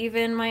don't weave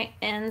in my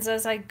ends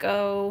as I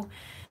go.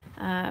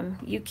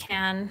 You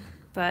can,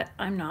 but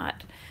I'm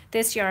not.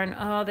 This yarn,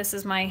 oh, this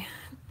is my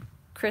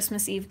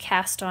Christmas Eve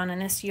cast on,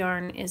 and this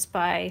yarn is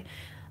by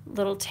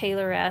Little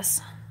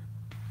Tailoress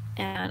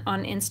and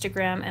on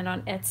Instagram and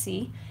on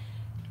Etsy.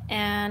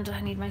 And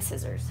I need my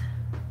scissors.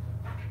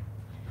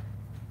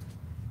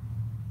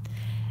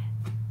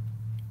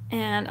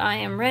 And I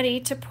am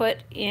ready to put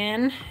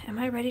in, am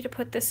I ready to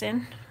put this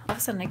in? All of a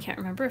sudden I can't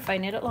remember if I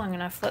knit it long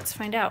enough. Let's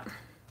find out.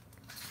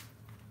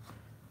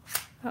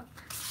 Oh.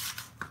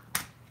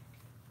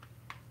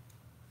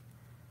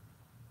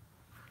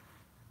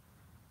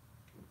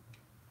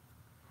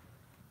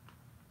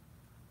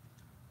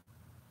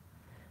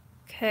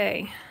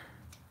 Okay.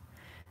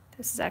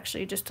 This is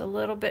actually just a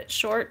little bit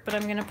short, but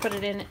I'm going to put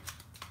it in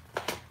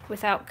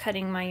without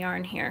cutting my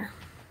yarn here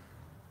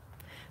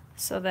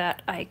so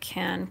that I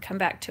can come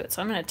back to it.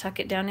 So I'm going to tuck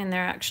it down in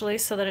there actually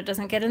so that it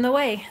doesn't get in the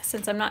way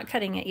since I'm not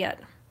cutting it yet.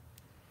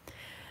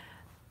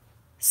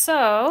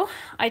 So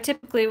I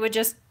typically would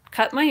just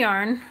cut my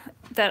yarn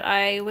that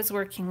I was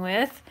working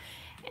with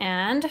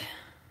and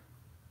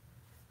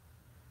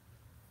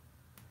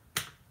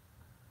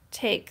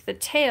take the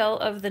tail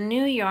of the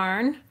new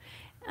yarn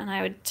and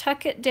I would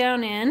tuck it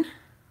down in.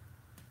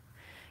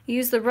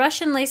 Use the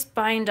Russian lace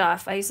bind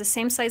off. I use the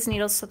same size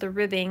needles, so the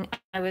ribbing,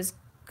 I was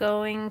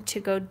going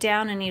to go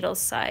down a needle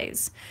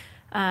size.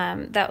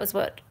 That was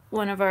what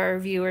one of our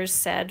viewers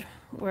said,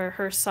 where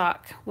her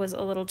sock was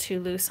a little too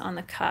loose on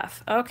the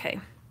cuff. Okay.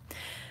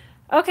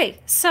 Okay,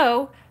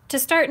 so to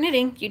start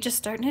knitting, you just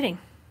start knitting,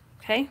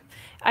 okay?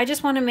 I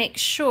just want to make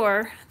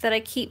sure that I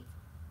keep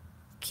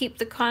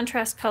the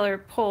contrast color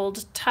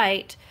pulled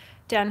tight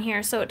down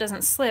here so it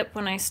doesn't slip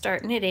when I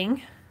start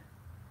knitting.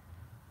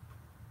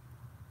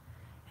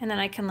 And then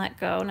I can let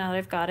go now that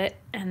I've got it,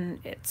 and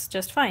it's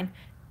just fine.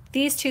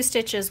 These two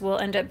stitches will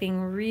end up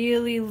being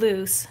really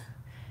loose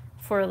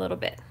for a little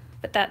bit,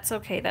 but that's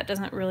okay, that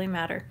doesn't really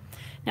matter.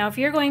 Now if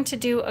you're going to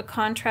do a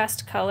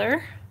contrast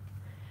color,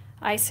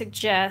 I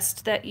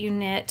suggest that you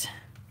knit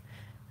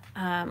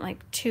like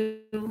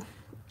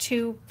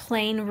two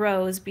plain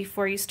rows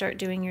before you start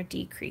doing your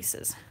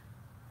decreases.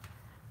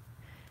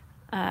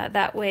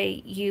 That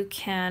way you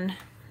can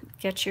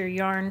get your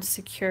yarn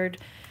secured,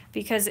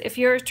 because if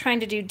you're trying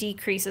to do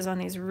decreases on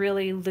these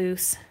really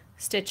loose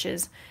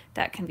stitches,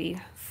 that can be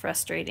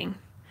frustrating.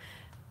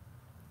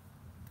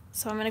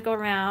 So I'm going to go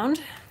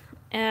around,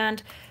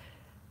 and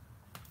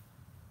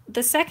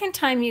the second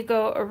time you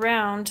go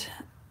around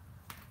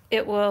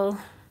it will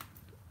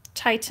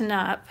tighten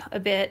up a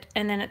bit,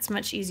 and then it's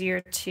much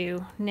easier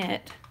to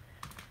knit.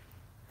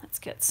 Let's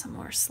get some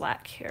more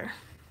slack here.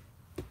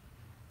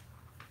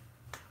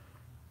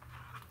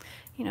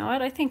 You know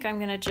what, I think I'm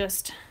going to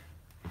just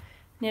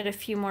knit a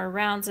few more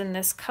rounds in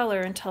this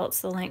color until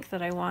it's the length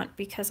that I want,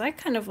 because I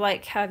kind of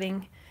like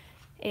having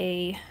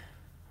a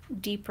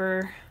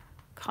deeper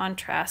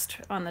contrast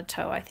on the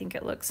toe. I think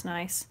it looks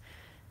nice.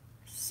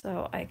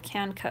 So I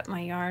can cut my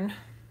yarn,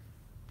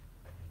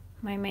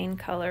 my main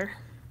color.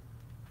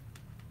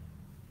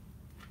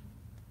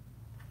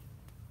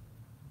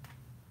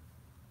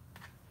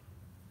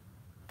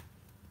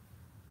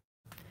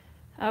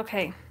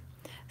 Okay,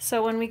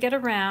 so when we get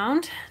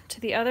around to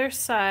the other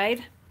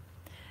side,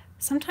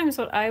 sometimes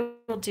what I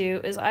will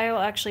do is I will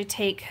actually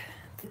take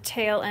the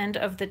tail end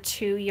of the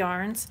two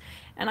yarns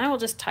and I will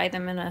just tie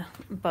them in a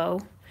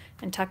bow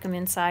and tuck them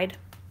inside.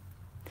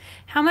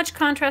 How much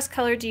contrast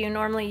color do you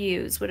normally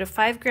use? Would a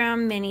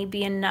 5-gram mini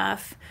be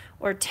enough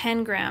or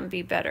 10-gram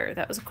be better?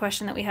 That was a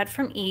question that we had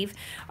from Eve.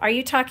 Are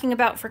you talking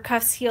about for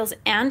cuffs, heels,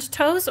 and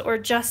toes, or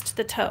just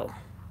the toe?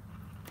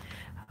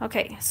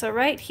 Okay, so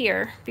right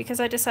here, because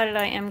I decided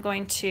I am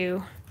going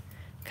to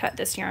cut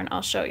this yarn,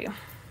 I'll show you.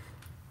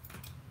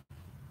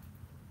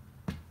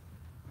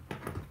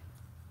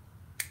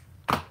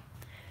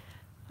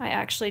 I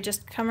actually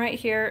just come right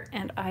here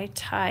and I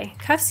tie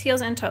cuffs,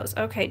 heels, and toes.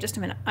 Okay, just a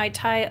minute. I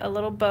tie a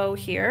little bow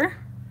here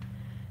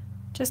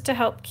just to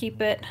help keep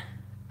it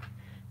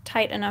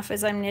tight enough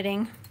as I'm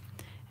knitting,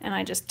 and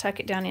I just tuck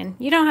it down in.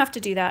 You don't have to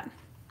do that,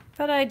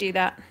 but I do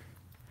that.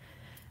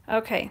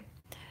 Okay.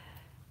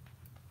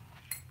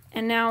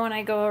 And now when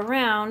I go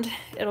around,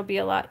 it'll be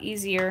a lot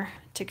easier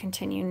to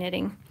continue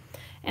knitting.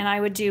 And I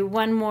would do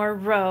one more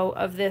row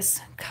of this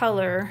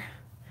color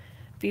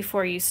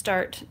before you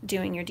start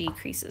doing your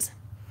decreases.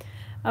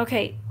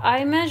 Okay,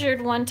 I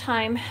measured one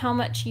time how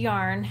much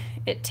yarn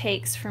it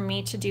takes for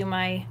me to do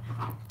my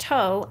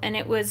toe, and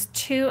it was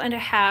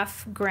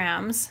 2.5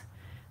 grams.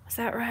 Was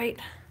that right?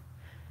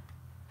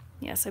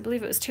 Yes, I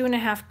believe it was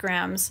 2.5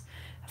 grams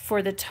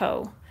for the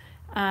toe.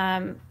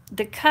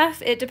 The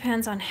cuff, it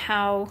depends on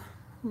how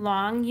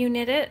long you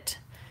knit it,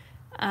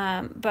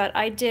 but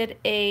I did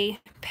a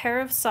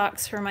pair of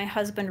socks for my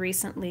husband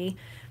recently,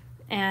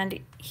 and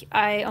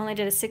I only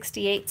did a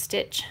 68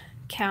 stitch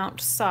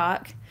count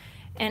sock,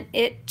 and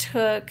it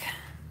took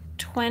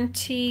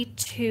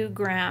 22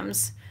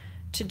 grams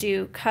to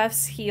do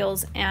cuffs,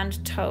 heels,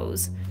 and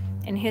toes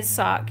in his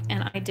sock,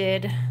 and I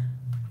did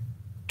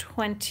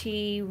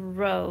 20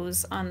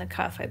 rows on the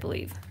cuff, I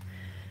believe.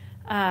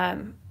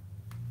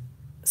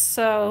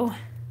 So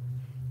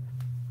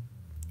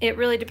it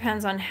really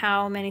depends on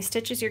how many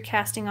stitches you're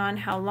casting on,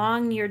 how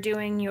long you're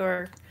doing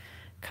your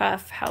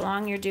cuff, how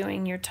long you're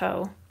doing your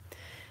toe,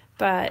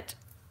 but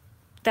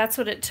that's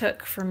what it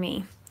took for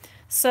me.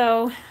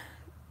 So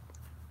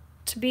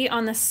to be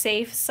on the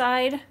safe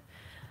side,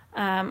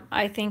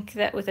 I think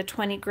that with a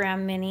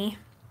 20-gram mini,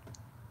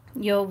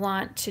 you'll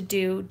want to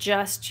do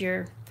just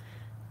your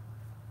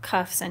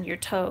cuffs and your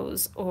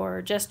toes,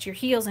 or just your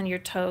heels and your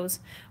toes,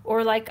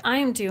 or like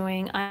I'm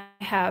doing, I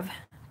have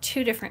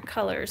 2 different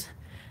colors.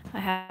 I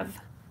have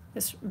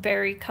this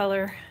berry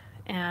color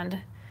and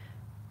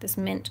this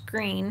mint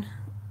green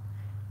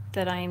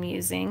that I am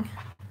using.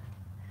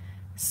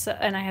 So,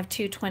 and I have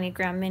 2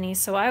 20-gram minis,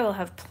 so I will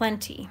have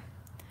plenty.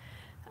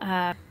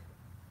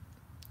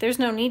 There's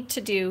no need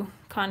to do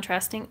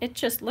contrasting, it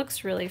just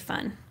looks really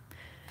fun.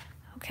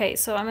 Okay,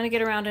 so I'm going to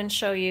get around and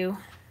show you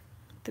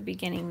the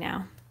beginning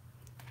now.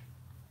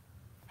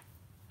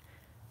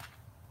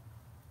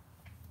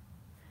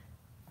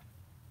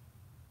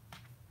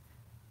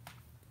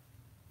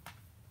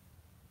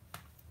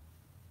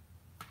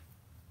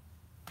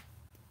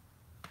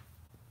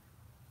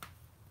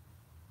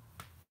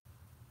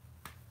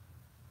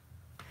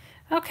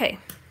 Okay,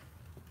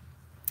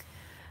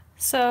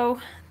 so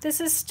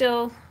this is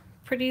still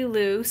pretty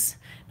loose,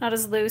 not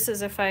as loose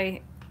as if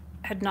I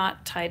had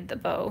not tied the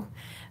bow,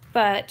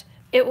 but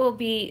it will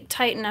be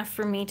tight enough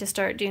for me to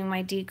start doing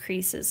my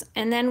decreases.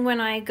 And then when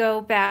I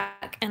go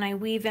back and I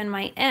weave in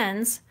my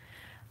ends,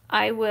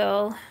 I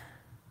will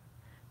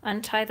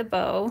untie the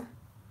bow.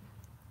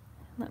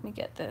 Let me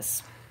get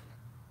this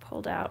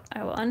pulled out.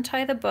 I will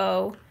untie the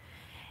bow,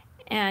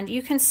 and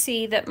you can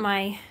see that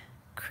my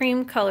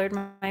cream colored,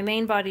 my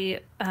main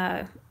body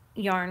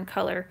yarn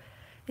color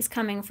is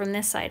coming from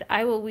this side.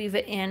 I will weave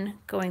it in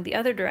going the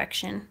other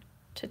direction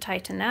to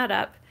tighten that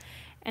up,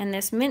 and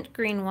this mint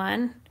green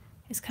one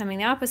is coming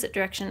the opposite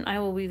direction. I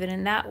will weave it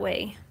in that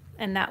way,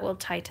 and that will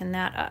tighten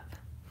that up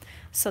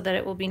so that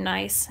it will be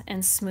nice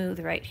and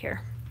smooth right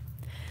here.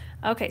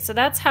 Okay, so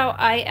that's how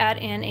I add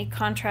in a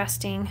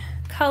contrasting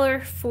color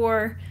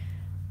for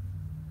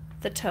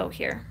the toe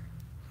here.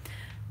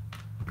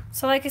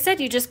 So like I said,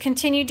 you just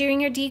continue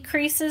doing your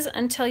decreases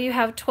until you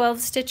have 12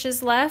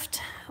 stitches left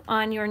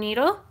on your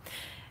needle,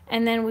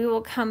 and then we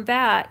will come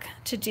back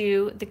to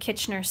do the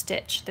Kitchener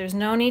stitch. There's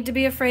no need to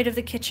be afraid of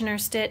the Kitchener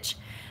stitch.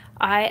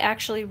 I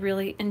actually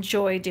really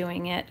enjoy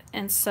doing it,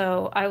 and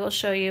so I will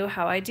show you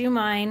how I do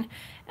mine,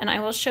 and I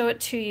will show it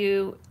to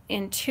you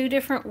in 2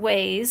 different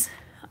ways,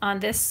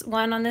 on this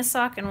one on this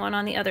sock and one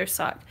on the other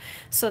sock,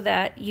 so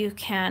that you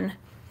can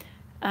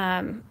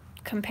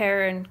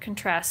compare and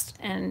contrast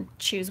and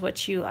choose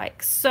what you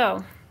like.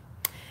 So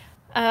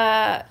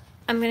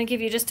I'm going to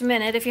give you just a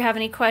minute if you have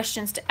any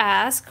questions to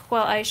ask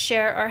while I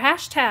share our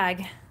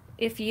hashtag.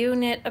 If you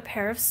knit a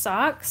pair of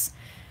socks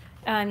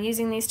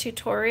using these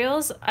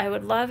tutorials, I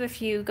would love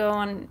if you go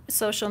on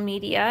social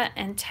media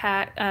and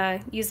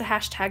use the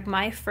hashtag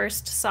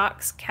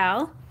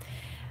MyFirstSocksCal.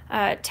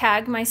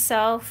 Tag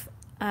myself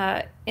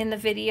in the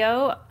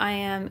video. I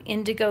am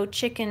Indigo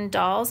Chicken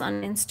Dolls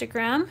on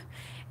Instagram.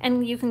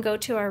 And you can go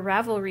to our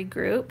Ravelry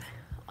group.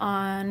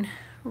 On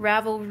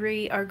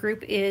Ravelry, our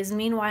group is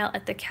Meanwhile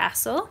at the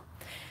Castle.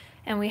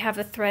 And we have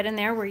a thread in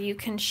there where you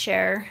can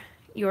share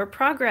your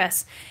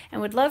progress.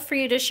 And would love for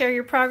you to share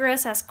your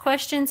progress, ask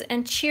questions,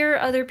 and cheer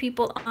other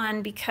people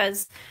on,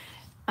 because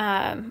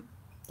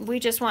we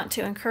just want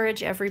to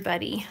encourage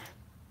everybody.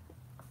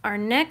 Our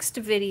next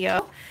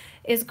video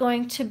is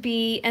going to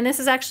be, and this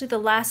is actually the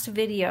last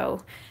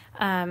video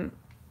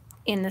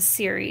in the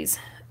series.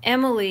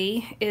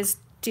 Emily is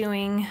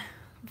doing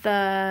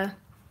the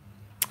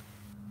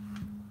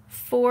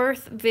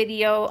 4th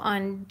video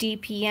on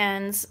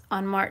DPNs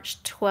on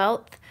March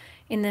 12th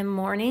in the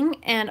morning,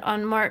 and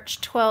on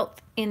March 12th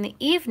in the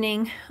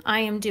evening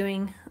I am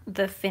doing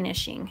the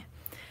finishing,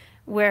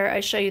 where I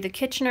show you the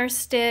Kitchener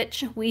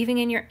stitch, weaving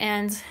in your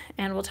ends,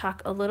 and we'll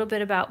talk a little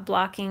bit about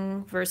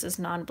blocking versus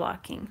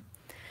non-blocking.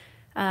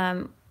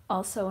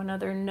 Also,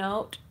 another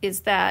note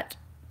is that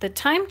the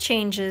time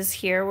changes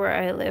here where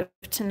I live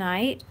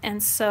tonight,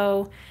 and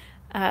so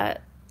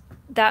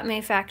that may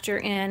factor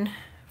in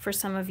for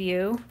some of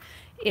you.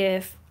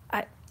 If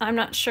I'm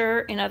not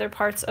sure in other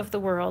parts of the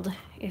world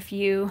if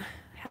you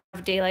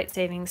have daylight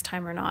savings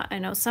time or not. I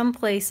know some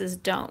places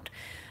don't.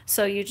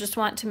 So you just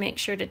want to make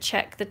sure to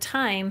check the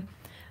time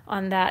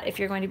on that if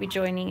you're going to be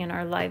joining in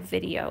our live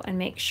video, and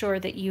make sure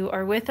that you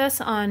are with us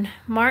on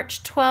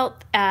March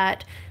 12th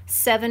at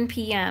 7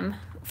 p.m.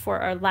 for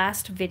our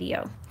last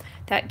video.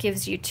 That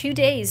gives you 2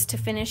 days to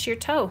finish your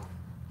toe.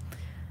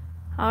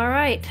 All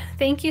right,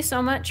 thank you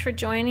so much for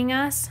joining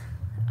us.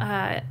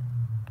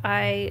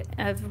 I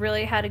have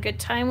really had a good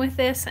time with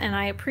this, and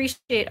I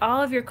appreciate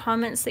all of your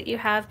comments that you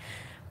have.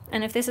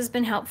 And if this has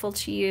been helpful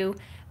to you,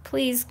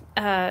 please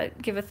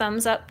give a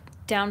thumbs up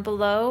down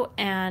below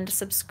and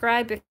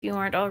subscribe if you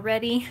aren't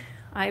already.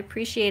 I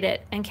appreciate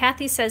it. And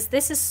Kathy says,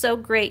 this is so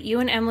great. You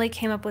and Emily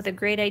came up with a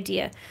great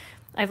idea.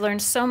 I've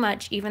learned so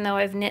much, even though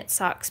I've knit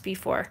socks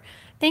before.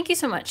 Thank you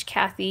so much,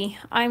 Kathy.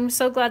 I'm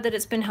so glad that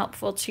it's been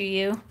helpful to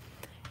you,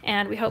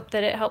 and we hope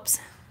that it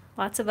helps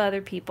lots of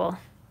other people.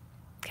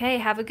 Okay,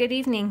 have a good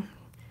evening.